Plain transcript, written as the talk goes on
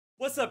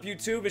What's up,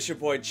 YouTube? It's your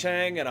boy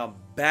Chang, and I'm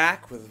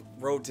back with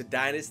Road to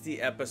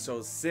Dynasty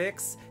episode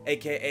 6,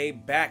 aka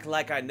Back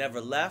Like I Never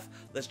Left.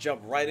 Let's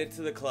jump right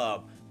into the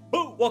club.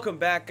 Boom! Welcome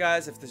back,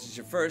 guys. If this is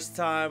your first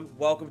time,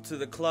 welcome to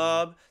the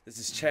club. This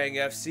is Chang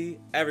FC.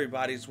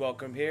 Everybody's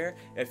welcome here.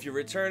 If you're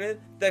returning,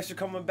 thanks for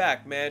coming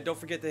back, man. Don't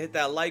forget to hit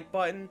that like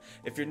button.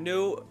 If you're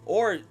new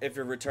or if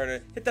you're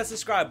returning, hit that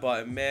subscribe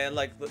button, man.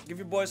 Like, give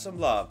your boy some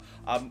love.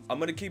 I'm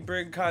gonna keep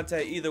bringing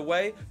content either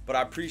way, but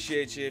I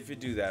appreciate you if you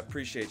do that.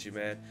 Appreciate you,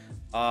 man.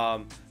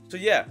 So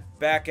yeah,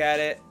 back at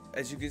it.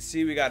 As you can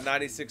see, we got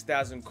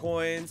 96,000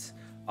 coins.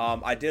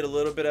 I did a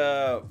little bit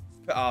of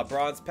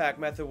bronze pack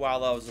method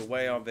while I was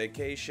away on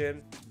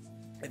vacation.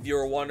 If you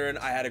were wondering,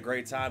 I had a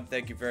great time.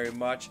 Thank you very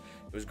much.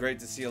 It was great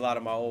to see a lot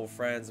of my old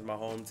friends in my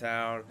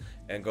hometown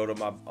and go to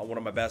one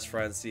of my best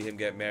friends, see him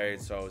get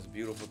married. So it was a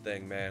beautiful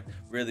thing, man.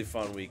 Really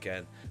fun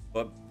weekend.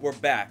 But we're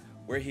back.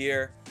 We're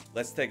here.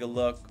 Let's take a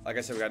look. Like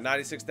I said, we got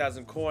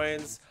 96,000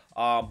 coins.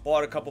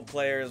 Bought a couple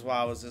players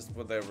while I was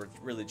when they were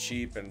really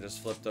cheap and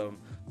just flipped them.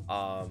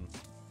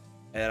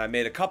 And I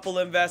made a couple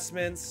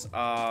investments,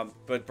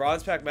 but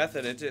bronze pack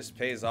method, it just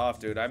pays off,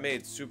 dude. I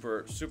made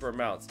super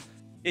amounts.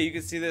 Yeah, you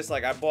can see this.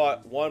 Like, I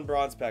bought one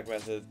bronze pack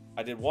method.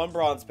 I did one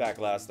bronze pack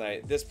last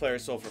night. This player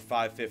sold for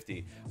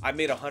 550. I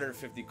made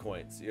 150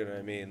 coins. You know what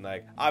I mean?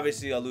 Like,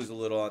 obviously I'll lose a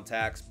little on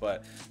tax,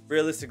 but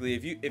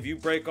realistically, if you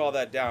break all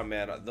that down,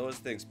 man, those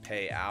things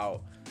pay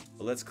out.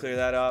 But let's clear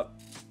that up.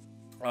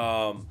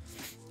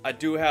 I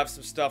do have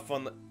some stuff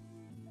on the...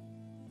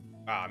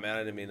 Ah, man, I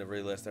didn't mean to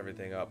relist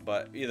everything up,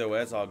 but either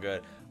way, it's all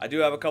good. I do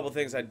have a couple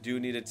things I do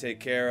need to take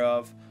care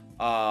of.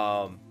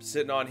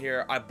 Sitting on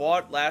here, I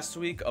bought last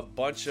week a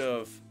bunch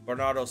of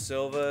Bernardo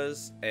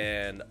Silvas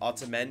and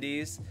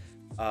Otamendi's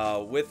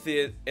with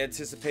the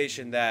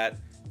anticipation that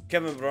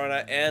Kevin De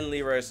Bruyne and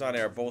Leroy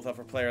Sané are both up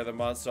for Player of the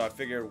Month, so I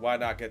figured why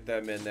not get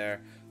them in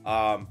there,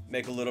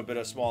 make a little bit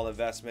of small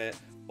investment.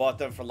 Bought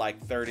them for like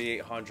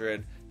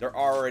 3,800. They're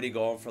already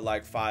going for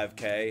like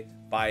 5K.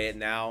 Buy it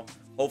now.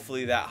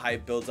 Hopefully that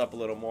hype builds up a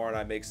little more and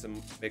I make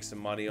some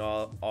money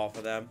off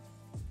of them.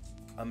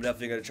 I'm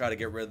definitely gonna try to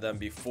get rid of them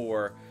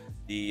before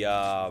the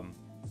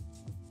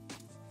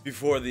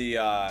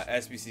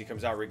SBC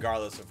comes out,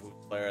 regardless of who's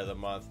Player of the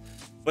Month.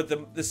 But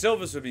the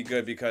Silvas would be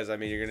good because I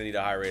mean you're gonna need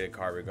a high rated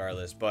card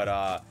regardless.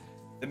 But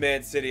the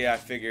Man City, I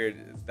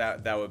figured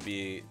that would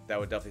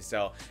definitely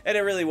sell. And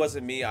it really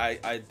wasn't me.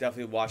 I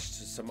definitely watched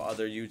some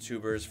other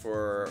YouTubers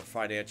for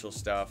financial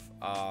stuff,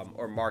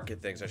 or market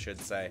things, I should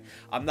say.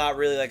 I'm not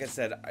really, like I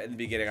said in the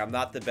beginning, I'm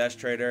not the best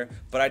trader,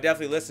 but I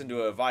definitely listen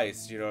to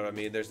advice. You know what I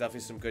mean? There's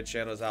definitely some good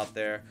channels out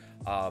there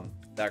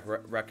that I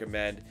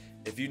recommend.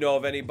 If you know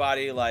of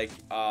anybody, like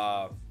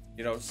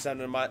you know, send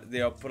them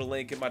put a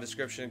link in my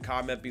description,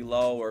 comment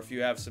below, or if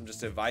you have some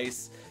just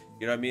advice.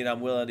 You know what I mean? I'm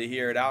willing to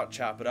hear it out,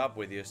 chop it up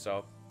with you.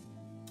 So,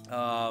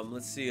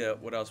 let's see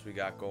what else we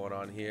got going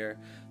on here.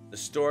 The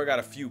store got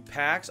a few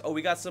packs. Oh,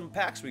 we got some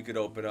packs we could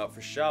open up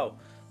for show.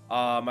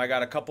 I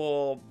got a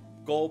couple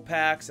gold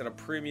packs and a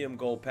premium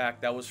gold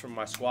pack. That was from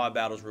my Squad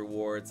Battles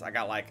rewards. I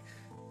got like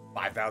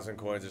 5,000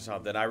 coins or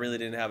something. I really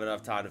didn't have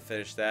enough time to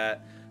finish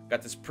that.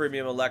 Got this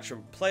premium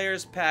Electrum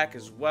Players pack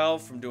as well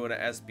from doing an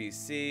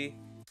SBC.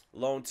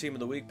 Lone Team of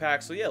the Week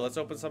pack. So yeah, let's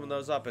open some of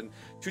those up, and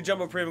 2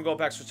 jumbo premium gold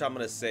packs, which I'm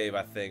gonna save.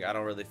 I think I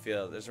don't really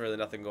feel there's really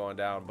nothing going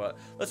down, but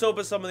let's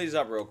open some of these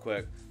up real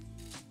quick.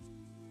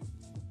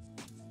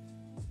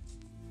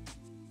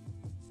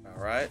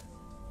 All right,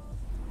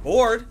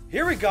 board,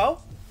 here we go.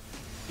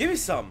 Give me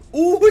some.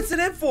 Ooh, it's an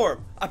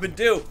inform. I've been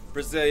due.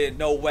 Brazilian,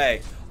 no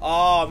way.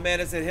 Oh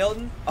man, is it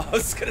Hilton? I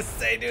was gonna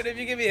say, dude, if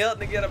you give me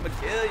Hilton again, I'm gonna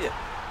kill you.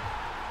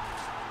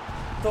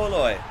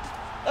 Toloi.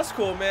 That's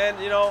cool,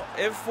 man. You know,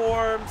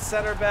 inform,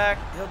 center back,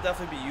 he'll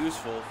definitely be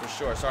useful for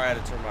sure. Sorry, I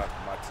had to turn my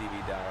TV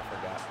down. I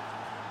forgot.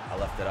 I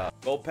left it up.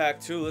 Gold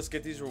pack 2. Let's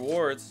get these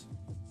rewards.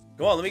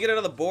 Come on, let me get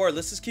another board.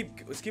 Let's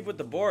keep with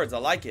the boards. I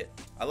like it.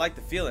 I like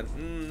the feeling.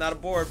 Not a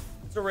board.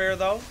 It's a rare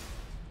though.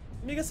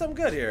 Let me get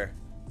something good here.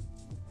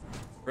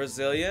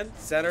 Brazilian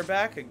center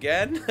back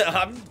again.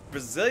 I'm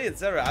Brazilian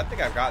center. I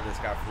think I've got this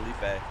guy,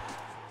 Felipe.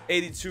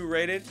 82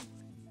 rated.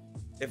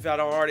 If I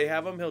don't already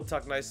have him, he'll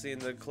tuck nicely in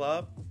the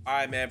club. All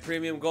right, man.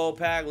 Premium gold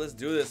pack. Let's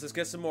do this. Let's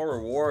get some more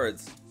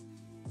rewards.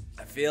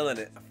 I'm feeling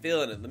it. I'm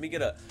feeling it. Let me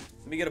get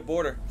a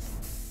border.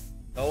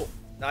 Nope,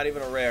 not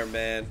even a rare,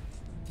 man.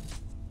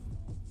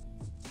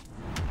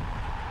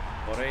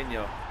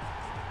 Moreno.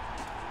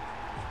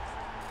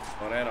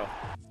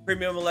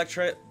 Premium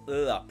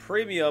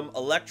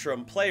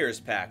Electrum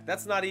Players pack.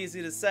 That's not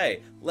easy to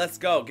say. Let's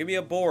go. Give me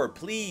a board,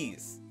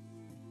 please.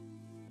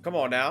 Come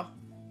on now.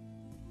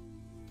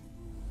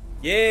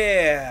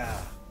 Yeah.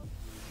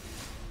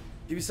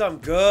 Give me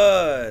something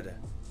good.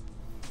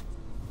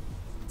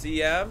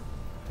 TM,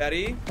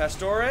 Petty,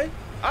 Pastore.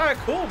 All right,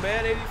 cool,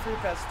 man. 83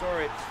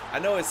 Pastore. I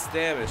know his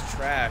stam is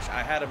trash.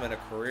 I had him in a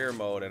career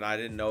mode, and I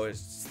didn't know his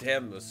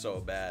stam was so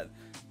bad.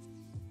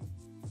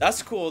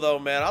 That's cool, though,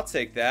 man. I'll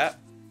take that.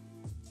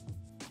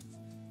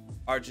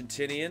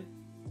 Argentinian.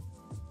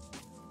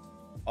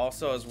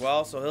 Also as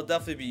well. So he'll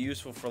definitely be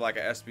useful for, like,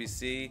 a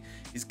SBC.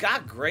 He's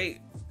got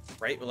great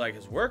great. Like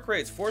his work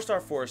rate's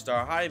 4-star,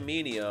 4-star, high,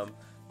 medium.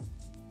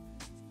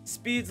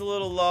 Speed's a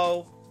little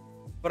low,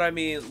 but I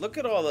mean, look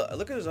at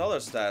his other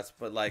stats.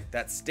 But like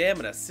that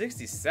stamina,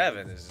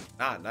 67 is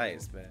not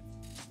nice, man.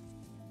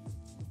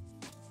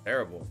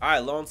 Terrible. All right,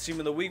 lone team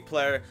of the week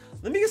player.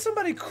 Let me get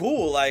somebody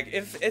cool. Like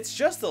if it's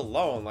just a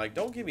loan, like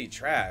don't give me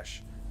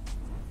trash.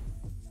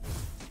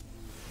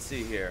 Let's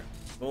see here.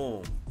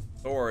 Boom.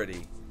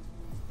 Authority.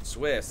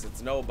 Swiss.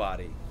 It's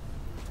nobody.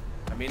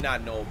 I mean,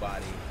 not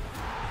nobody.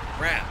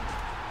 Crap.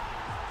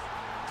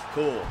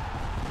 Cool.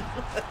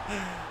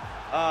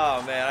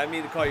 Oh man, I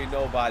mean to call you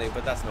nobody,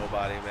 but that's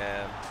nobody,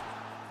 man.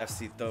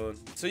 FC Thone.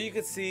 So you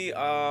can see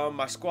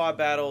my squad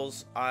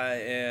battles. I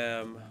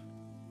am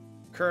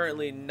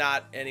currently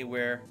not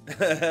anywhere.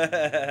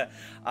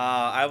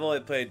 I've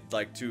only played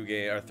like 2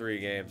 games or 3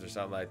 games or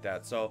something like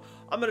that. So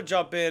I'm gonna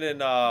jump in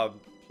and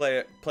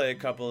play a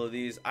couple of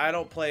these. I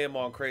don't play them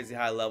on crazy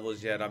high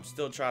levels yet. I'm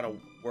still trying to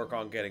work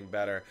on getting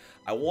better.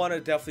 I want to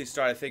definitely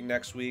start, I think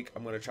next week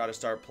I'm going to try to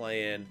start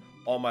playing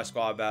all my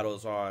squad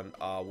battles on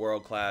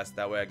world class.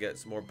 That way I get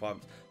some more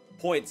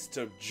points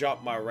to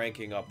jump my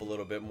ranking up a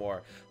little bit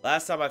more.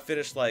 Last time I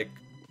finished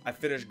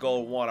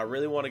gold 1. I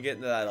really want to get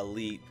into that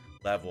elite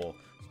level.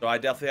 So I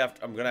definitely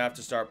I'm going to have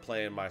to start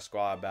playing my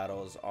squad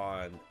battles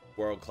on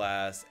world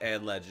class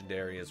and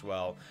legendary as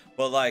well,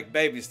 but like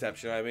baby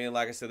steps, you know what I mean?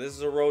 Like I said, this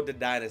is a road to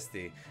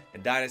dynasty,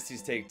 and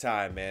dynasties take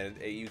time, man.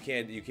 You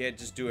can't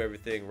just do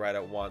everything right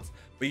at once,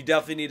 but you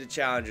definitely need to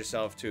challenge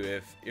yourself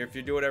too. If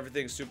you're doing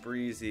everything super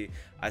easy,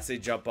 I'd say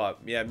jump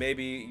up. Yeah,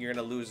 maybe you're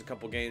gonna lose a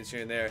couple games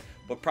here and there,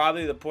 but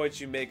probably the points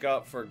you make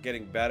up for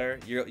getting better,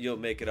 you'll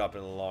make it up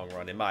in the long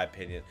run, in my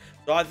opinion.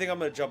 So I think I'm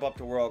gonna jump up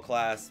to world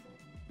class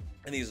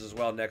and these as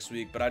well next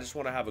week, but I just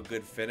want to have a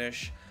good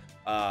finish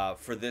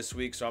for this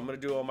week. So I'm gonna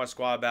do all my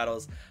squad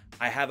battles.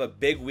 I have a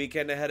big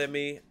weekend ahead of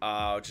me,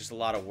 just a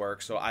lot of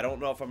work, so I don't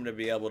know if I'm gonna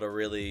be able to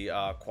really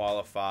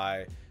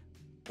qualify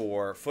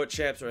for foot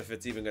champs, or if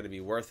it's even gonna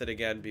be worth it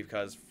again,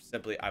 because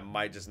simply I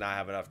might just not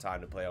have enough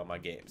time to play all my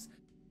games.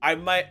 I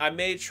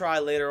may try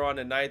later on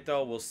tonight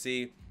though. We'll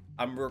see.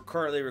 I'm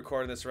currently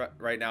recording this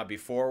right now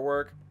before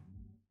work,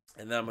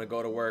 and then I'm gonna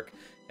go to work,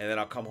 and then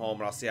I'll come home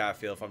and I'll see how I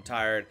feel. If I'm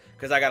tired,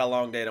 because I got a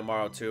long day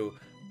tomorrow too,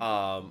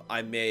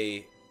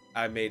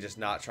 I may just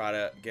not try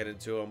to get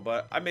into them,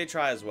 but I may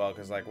try as well,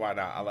 because like, why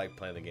not? I like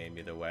playing the game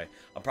either way.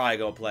 I'm probably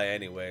gonna play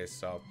anyways,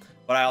 so,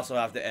 but I also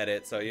have to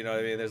edit, so you know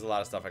what I mean? There's a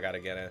lot of stuff I gotta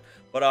get in.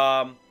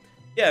 But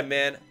yeah,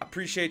 man,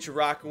 appreciate you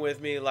rocking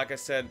with me. Like I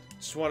said,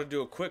 just want to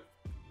do a quick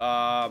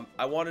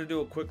I want to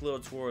do a quick little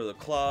tour of the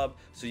club,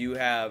 so you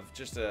have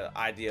just an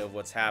idea of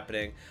what's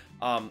happening.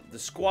 The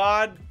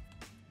squad,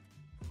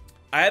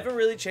 I haven't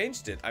really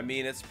changed it. I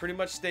mean, it's pretty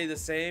much stayed the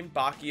same.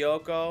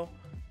 Bakayoko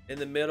in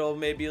the middle,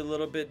 maybe a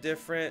little bit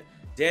different.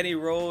 Danny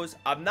Rose,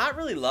 I'm not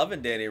really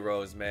loving Danny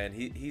Rose, man.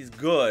 He's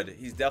good.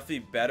 He's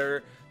definitely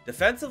better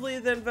defensively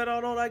than Van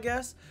Arnold, I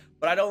guess.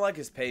 But I don't like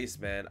his pace,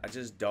 man. I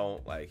just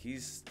don't. Like,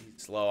 he's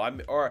slow.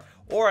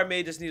 Or I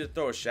may just need to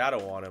throw a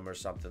shadow on him or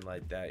something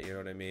like that. You know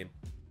what I mean?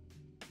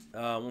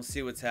 We'll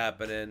see what's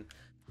happening.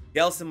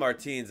 Gelson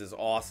Martins is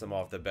awesome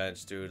off the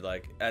bench, dude.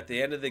 Like, at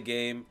the end of the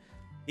game,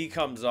 he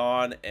comes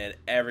on and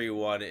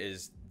everyone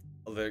is...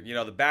 You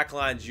know, the back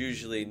line's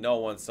usually no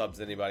one subs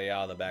anybody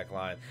out of the back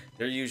line.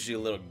 They're usually a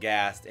little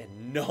gassed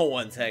and no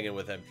one's hanging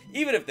with him.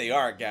 Even if they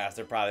are gassed,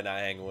 they're probably not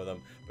hanging with him.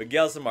 But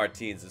Gelson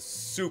Martins is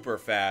super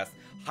fast.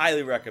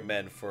 Highly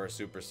recommend for a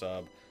super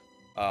sub.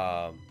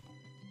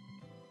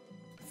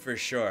 For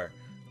sure.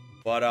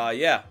 But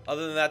yeah,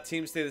 other than that,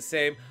 teams stay the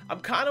same. I'm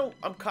kind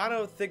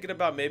of thinking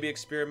about maybe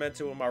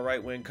experimenting with my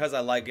right wing, because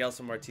I like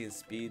Gelson Martins'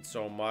 speed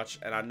so much,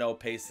 and I know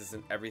pace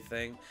isn't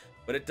everything.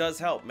 But it does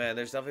help, man.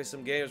 There's definitely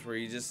some games where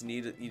you just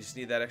need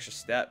that extra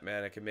step,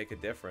 man. It can make a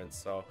difference.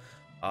 So,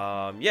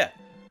 yeah,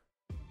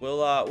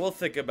 we'll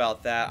think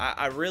about that.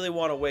 I really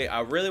want to wait.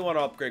 I really want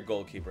to upgrade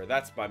goalkeeper.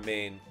 That's my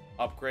main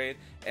upgrade,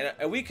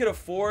 and we could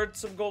afford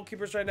some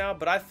goalkeepers right now.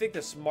 But I think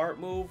the smart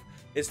move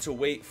is to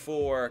wait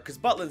for, because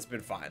Butland's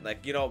been fine.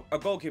 Like, you know, a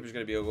goalkeeper's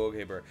gonna be a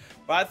goalkeeper.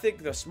 But I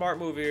think the smart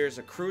move here is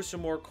accrue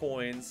some more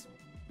coins,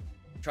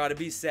 try to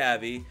be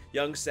savvy,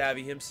 young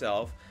savvy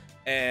himself,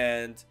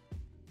 and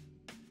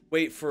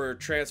wait for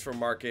transfer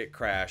market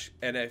crash.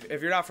 And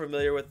if you're not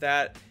familiar with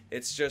that,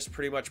 it's just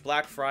pretty much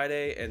Black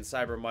Friday and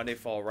Cyber Monday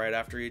fall right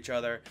after each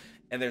other.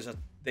 And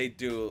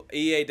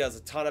EA does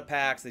a ton of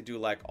packs. They do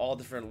like all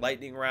different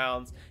lightning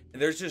rounds.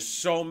 And there's just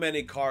so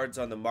many cards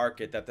on the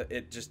market that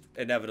it just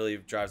inevitably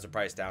drives the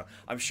price down.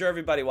 I'm sure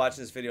everybody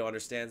watching this video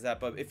understands that,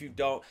 but if you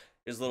don't,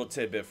 here's a little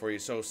tidbit for you.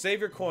 So save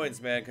your coins,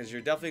 man, because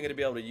you're definitely going to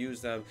be able to use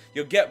them.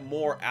 You'll get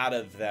more out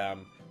of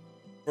them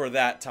for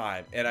that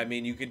time. And I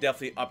mean, you could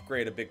definitely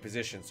upgrade a big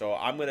position. So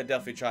I'm going to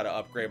definitely try to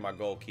upgrade my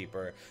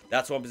goalkeeper.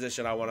 That's one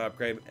position I want to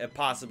upgrade, and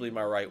possibly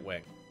my right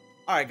wing.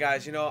 Alright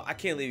guys, you know, I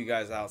can't leave you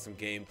guys out some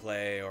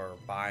gameplay or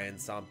buying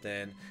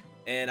something,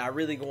 and I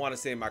really want to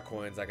save my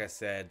coins, like I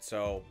said.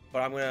 So, but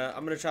I'm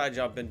gonna try to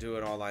jump into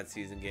an online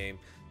season game,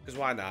 because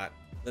why not?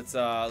 Let's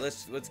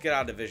get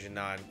out of Division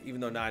 9,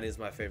 even though 9 is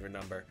my favorite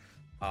number.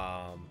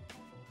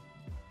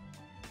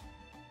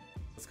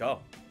 Let's go.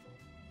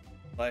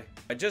 Play.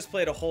 I just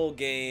played a whole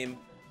game.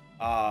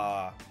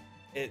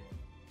 It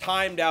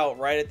timed out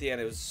right at the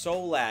end. It was so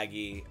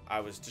laggy. I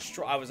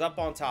was up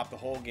on top the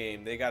whole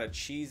game. They got a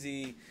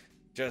cheesy,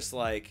 just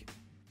like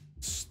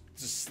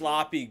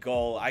sloppy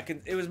goal.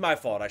 It was my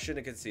fault. I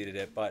shouldn't have conceded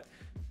it, but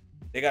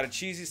they got a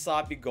cheesy,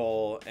 sloppy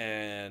goal,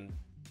 and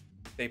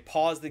they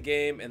paused the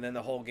game, and then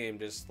the whole game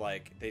just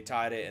like they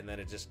tied it, and then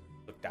it just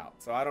looked out.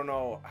 So I don't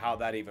know how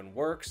that even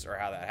works or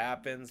how that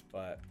happens,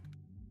 but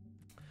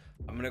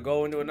I'm gonna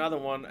go into another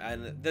one.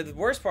 And the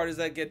worst part is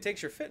that it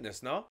takes your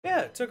fitness. No,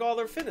 yeah, it took all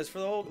their fitness for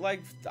the whole.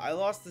 Like, I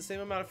lost the same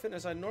amount of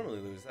fitness I'd normally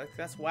lose.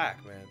 That's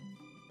whack, man.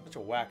 Such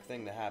a whack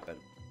thing to happen.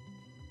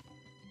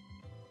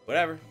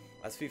 Whatever.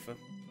 That's FIFA.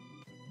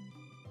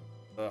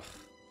 Ugh.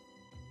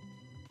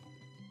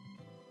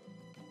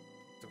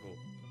 So cool.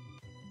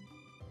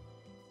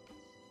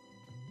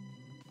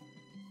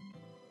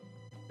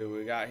 Dude, what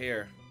we got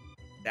here?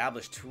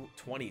 Established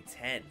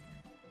 2010.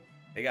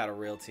 They got a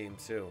real team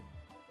too.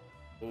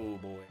 Oh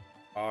boy.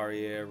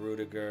 Aria,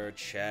 Rudiger,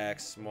 Czech,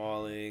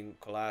 Smalling,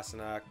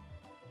 Kolasinac,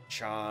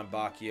 Chang,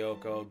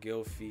 Bakayoko,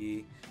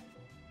 Gilfie,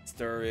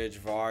 Sturridge,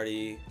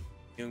 Vardy,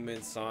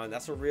 Jungmin, Son.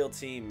 That's a real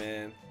team,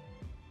 man.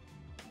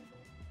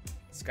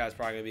 This guy's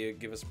probably gonna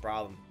give us a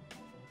problem.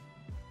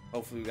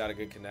 Hopefully we got a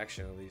good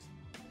connection at least.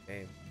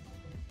 Game.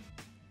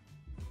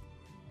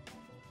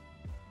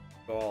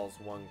 Balls,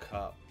 1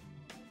 cup.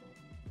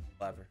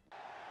 Clever. And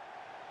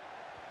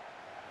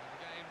the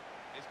game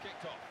is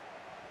kicked off.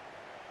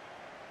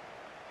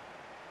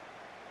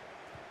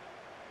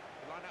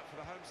 The line-up for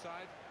the home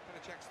side.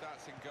 Check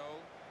starts in goal.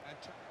 And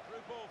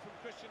through ball from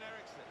Christian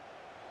Eriksen.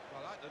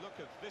 Well, I like the look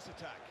of this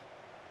attack.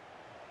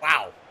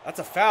 Wow, that's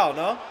a foul,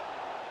 no?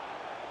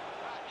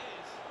 That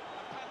is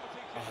a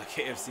penalty. Oh, the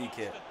KFC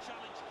kid.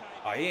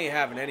 Oh, he ain't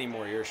having any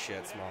more of your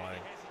shit,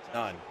 Smalling.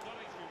 None.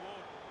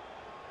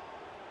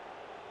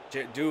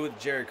 Dude with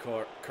Jerry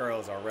Curl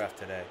is our ref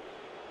today.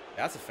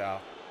 That's a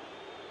foul.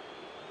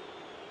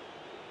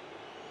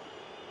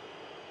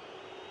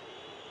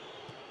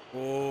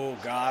 Oh,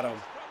 got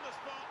him.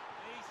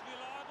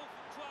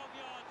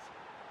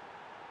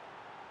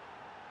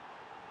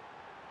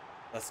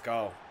 Let's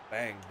go.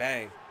 Bang,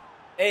 bang.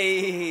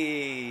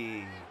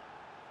 Hey!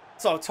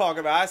 That's what I'm talking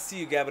about. I see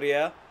you,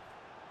 Gabriel.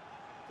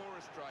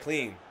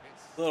 Clean.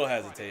 A little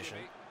hesitation.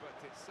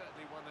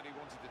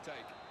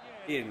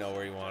 He didn't know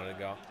where he wanted to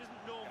go.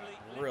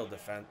 Real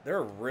defense.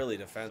 They're really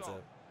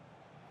defensive.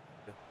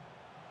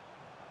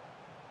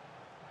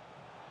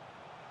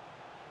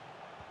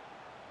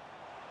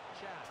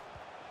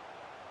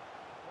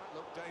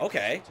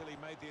 Okay.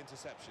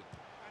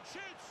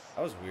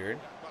 That was weird.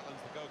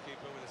 The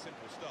goalkeeper with a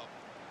simple stop.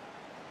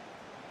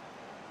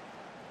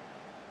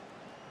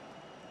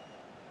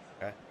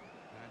 Okay.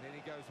 And in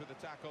he goes with the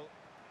tackle.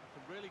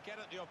 Can really get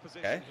at the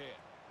opposition here.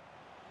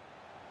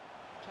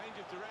 Change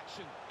of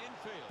direction,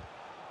 infield.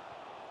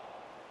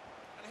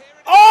 And here it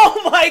is.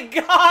 Oh my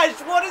gosh!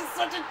 What is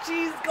such a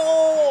cheese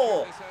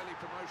goal?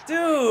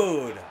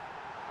 Dude!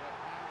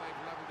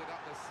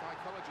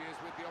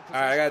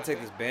 Alright, I gotta take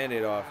this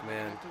band-aid off,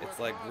 man. It's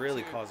like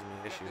really causing me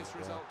issues,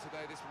 bro. This 1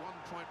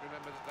 point,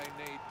 remember, that they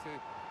need to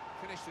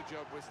finish the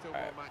job with still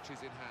more matches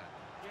in hand.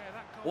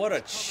 What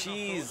a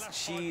cheese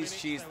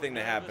thing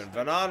to happen.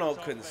 Vanano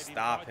couldn't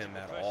stop him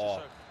at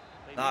all.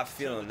 Not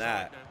feeling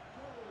that.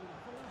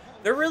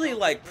 They're really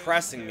like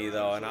pressing me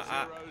though, and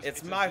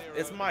it's my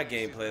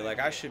gameplay. Like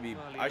I should be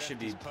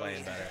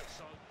playing better.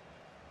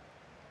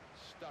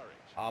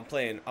 I'm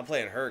playing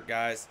hurt,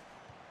 guys.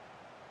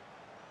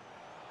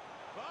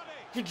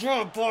 Good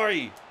job,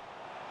 Barry.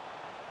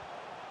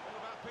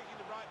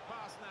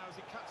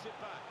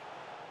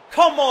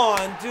 Come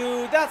on,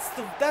 dude. That's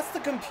the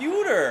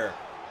computer.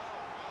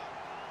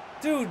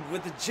 Dude,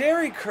 with the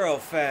Jerry Curl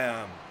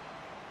fam.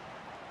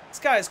 This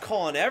guy's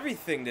calling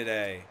everything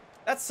today.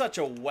 That's such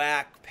a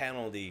whack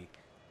penalty.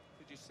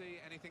 Did you see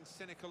anything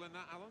cynical in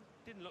that, Alan?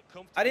 Didn't look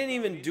comfortable. I didn't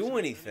even do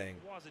anything.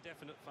 It was a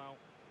definite foul.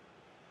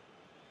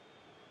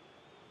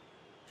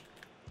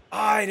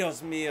 Ay,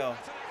 Dios mío.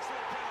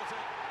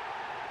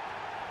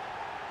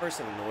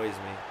 Person annoys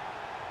me.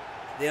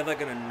 They have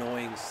like an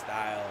annoying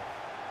style.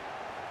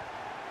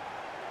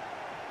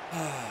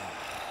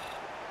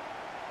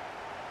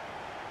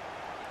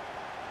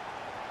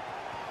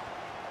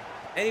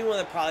 Anyone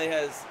that probably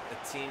has a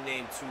team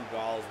named 2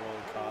 goals,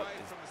 1 cup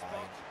is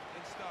fine.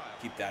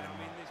 Keep that in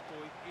mind. This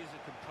boy is a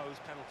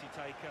composed penalty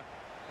taker,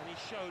 and he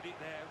showed it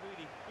there.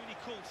 Really, really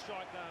cool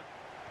strike there.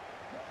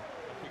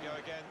 Off we go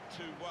again,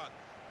 2-1.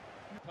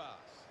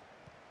 Pass.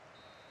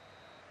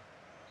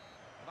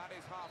 That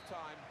is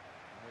half-time,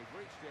 and we've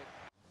reached it.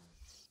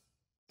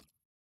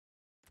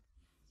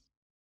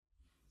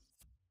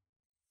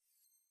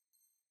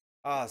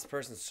 Ah, this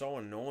person's so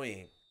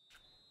annoying.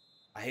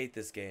 I hate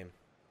this game.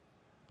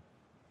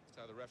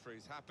 So the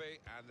referee's happy,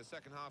 and the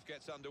second half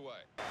gets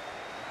underway. That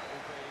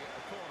will be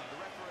a corner. The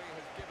referee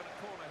has given a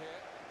corner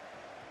here.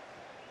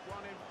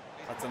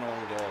 That's an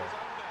own goal.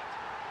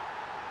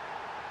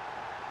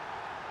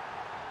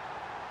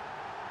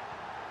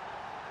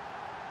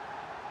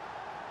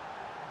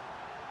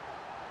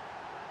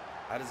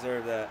 I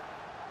deserve that.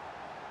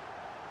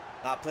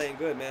 Not playing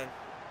good, man.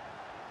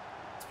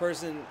 This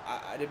person,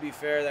 to be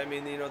fair, I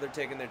mean, you know, they're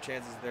taking their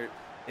chances.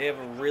 They have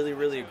a really,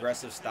 really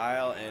aggressive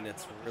style, and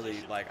it's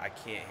really like I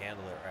can't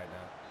handle it right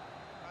now.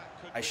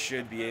 I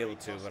should be able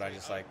to, but I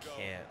just like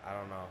can't. I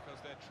don't know.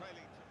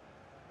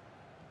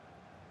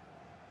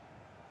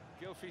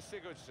 Gylfi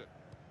Sigurdsson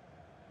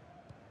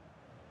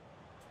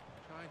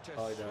trying to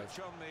switch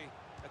on the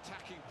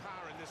attacking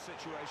power in this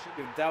situation.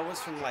 Dude, that was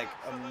from like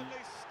a million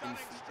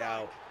feet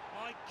out.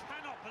 I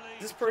cannot believe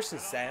This person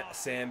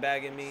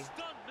sandbagging me.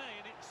 Stunned me,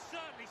 and it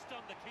certainly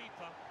stunned the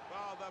keeper.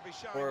 Well, they'll be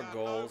showing 4 that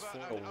goals,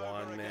 over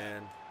 4-1, and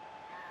man.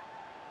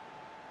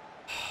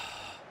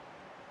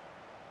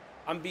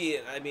 I'm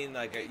being, I mean,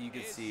 like you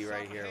can see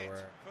right here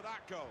where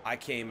I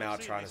came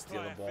out trying to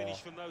steal the ball.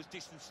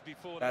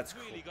 That's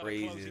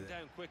crazy.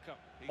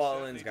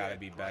 Balling's got to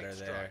be better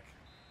there.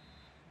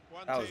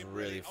 That was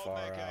really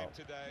far out.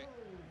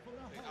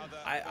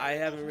 I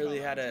haven't really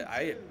had a,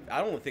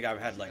 I don't think I've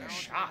had like a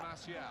shot,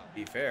 to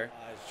be fair.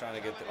 I was trying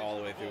to get all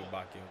the way through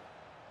Baku.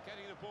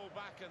 Getting the ball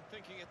back and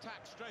thinking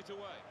attack straight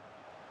away.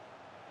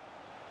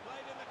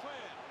 Played in the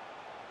clear.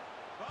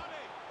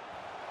 Vardy.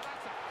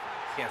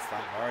 Can't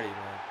stop Vardy,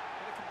 man.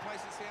 Bit of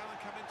complacency, Alan,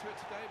 come into it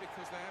today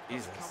because they have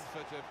got the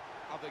comfort of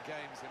other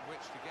games in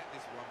which to get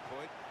this 1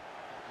 point.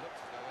 Looks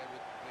as though they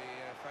would be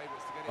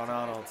favourites to get it. Van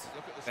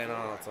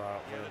Arnold's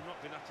out. Yeah, they've not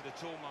been at it at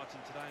all,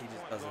 Martin, today. He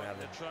just doesn't have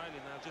it.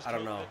 Just I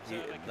don't know.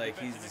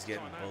 He's just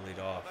getting bullied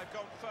off.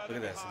 Look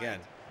at this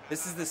again.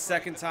 This is the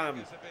second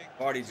time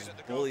Vardy just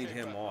bullied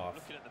him off.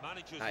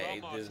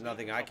 There's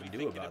nothing I can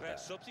do about that.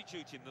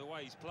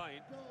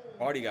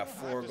 Vardy got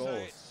 4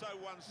 goals. So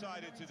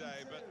one-sided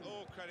today, but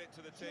all credit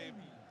to the team.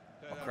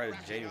 All credit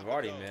to Jamie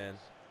Vardy, man.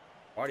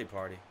 Vardy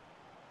party.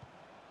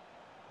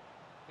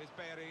 Here's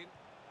Bellerin.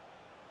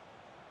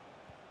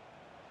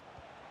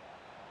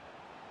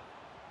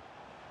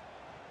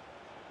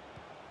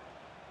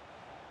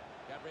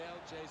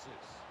 Gabriel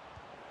Jesus.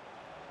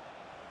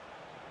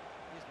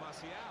 Here's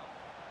Martial.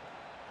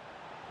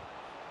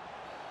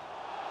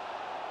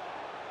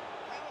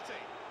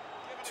 Penalty.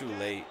 Too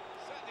late.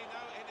 Certainly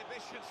no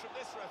inhibitions from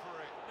this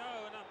referee.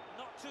 No, and I'm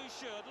not too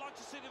sure. I'd like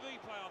to see the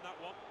replay on that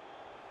one.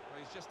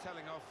 Well, he's just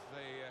telling off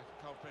the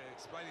culprit,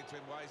 explaining to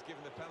him why he's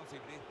given the penalty,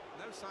 but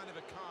no sign of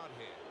a card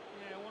here.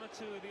 Yeah, 1 or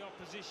 2 of the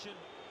opposition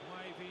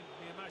waving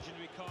the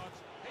imaginary cards.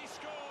 He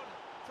scored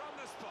from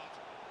the spot.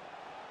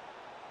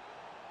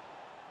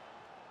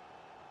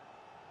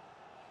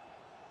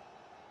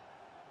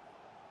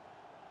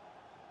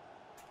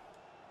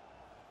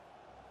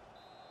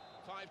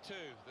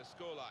 The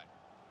scoreline.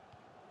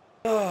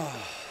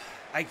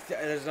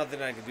 There's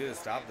nothing I can do to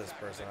stop this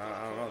person.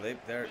 I don't know.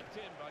 They're. In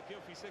by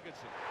Gylfi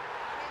Sigurdsson.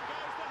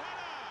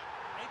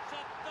 It's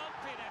a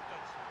thumping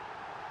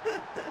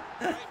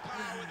effort.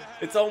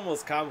 It's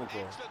almost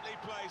comical. Excellently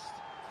placed.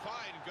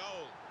 Fine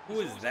goal.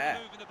 Who is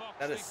that? Is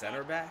that a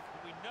center back?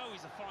 We know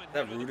he's a fine Is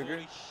that Rudiger?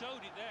 He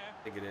showed it there.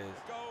 I think it is.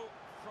 Goal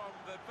from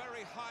the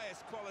very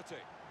highest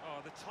quality.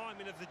 Oh, the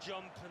timing of the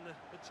jump and the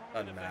timing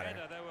Doesn't of the matter.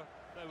 header, they were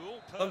all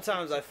perfect.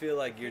 Sometimes I feel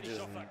like you're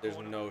just there's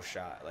no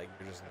shot. Like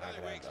you're just not We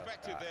gonna have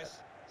expected that. this.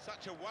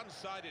 Such a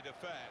one-sided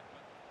affair.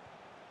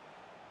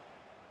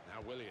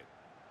 Now Willian.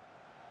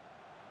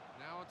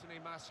 Now Anthony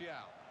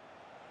Martial.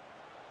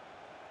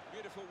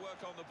 Beautiful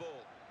work on the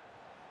ball.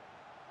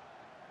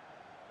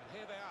 And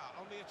here they are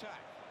on the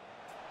attack.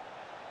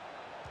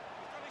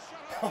 He's got his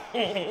shot on.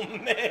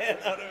 Oh man,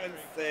 that would have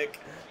been sick.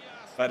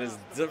 But it's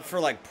for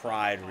like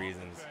pride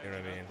reasons, you know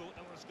what I mean? Thought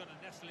that was going to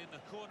nestle in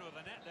the corner of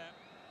the net there.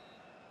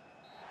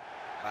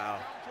 Wow.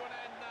 Come to an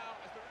end now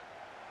as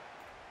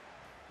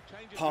the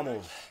changes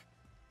Pummeled.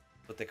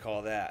 What they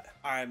call that.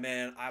 All right,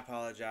 man. I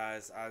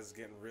apologize. I was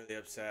getting really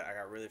upset. I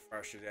got really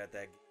frustrated at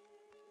that game.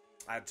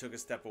 I took a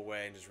step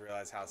away and just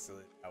realized how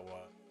silly that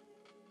was.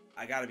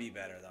 I got to be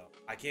better, though.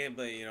 I can't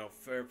blame, you know,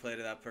 fair play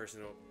to that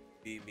person who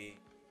beat me.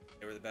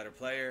 They were the better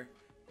player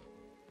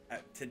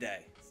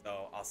today.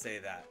 So I'll say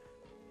that.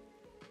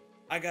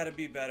 I got to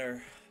be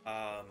better.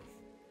 I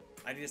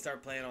need to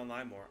start playing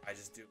online more. I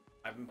just do.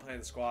 I've been playing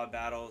the squad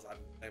battles. I've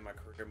been playing my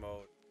career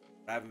mode.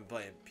 I haven't been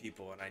playing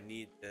people, and I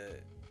need to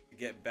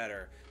get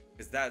better.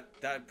 Because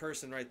that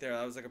person right there,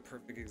 that was like a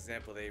perfect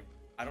example.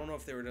 I don't know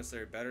if they were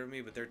necessarily better than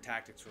me, but their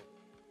tactics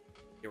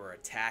they were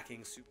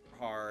attacking super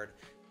hard.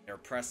 They were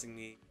pressing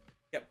me,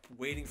 kept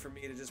waiting for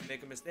me to just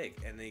make a mistake,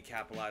 and they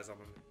capitalized on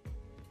them.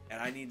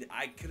 And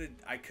I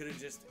could have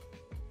just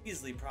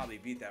easily probably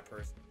beat that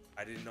person.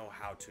 I didn't know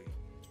how to.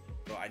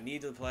 So I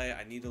need to play.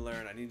 I need to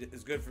learn.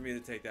 It's good for me to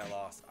take that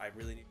loss. I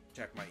really need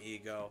to check my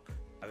ego.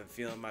 I've been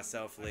feeling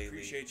myself lately. I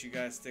appreciate you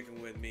guys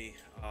sticking with me.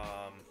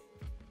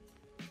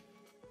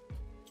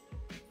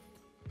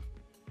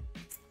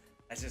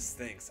 That just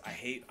stinks. I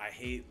hate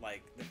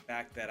like the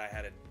fact that I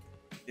had a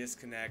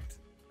disconnect,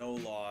 no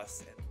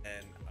loss,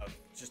 and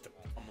just a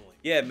pummeling.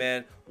 Yeah,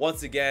 man.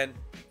 Once again,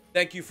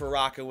 thank you for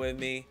rocking with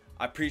me.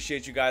 I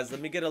appreciate you guys. Let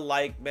me get a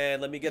like,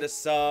 man. Let me get a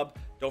sub.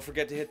 Don't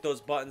forget to hit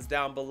those buttons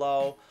down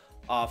below.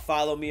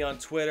 Follow me on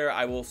Twitter.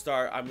 I'm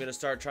gonna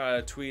start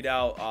trying to tweet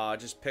out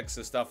just pics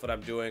of stuff that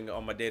I'm doing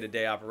on my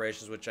day-to-day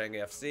operations with Chang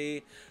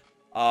FC.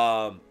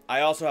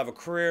 I also have a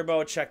career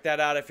mode. Check that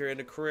out if you're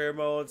into career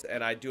modes.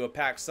 And I do a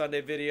Pack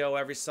Sunday video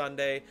every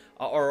Sunday,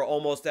 or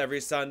almost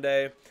every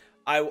Sunday.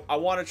 I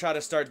want to try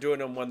to start doing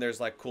them when there's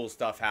like cool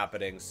stuff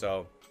happening.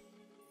 So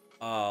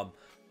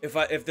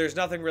if there's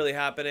nothing really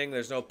happening,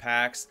 there's no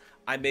packs,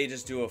 I may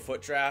just do a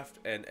foot draft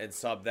and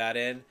sub that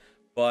in.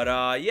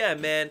 But yeah,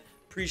 man,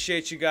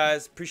 appreciate you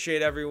guys,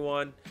 appreciate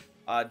everyone.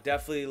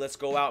 Definitely let's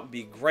go out and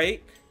be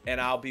great,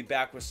 and I'll be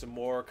back with some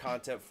more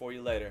content for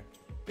you later.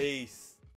 Peace.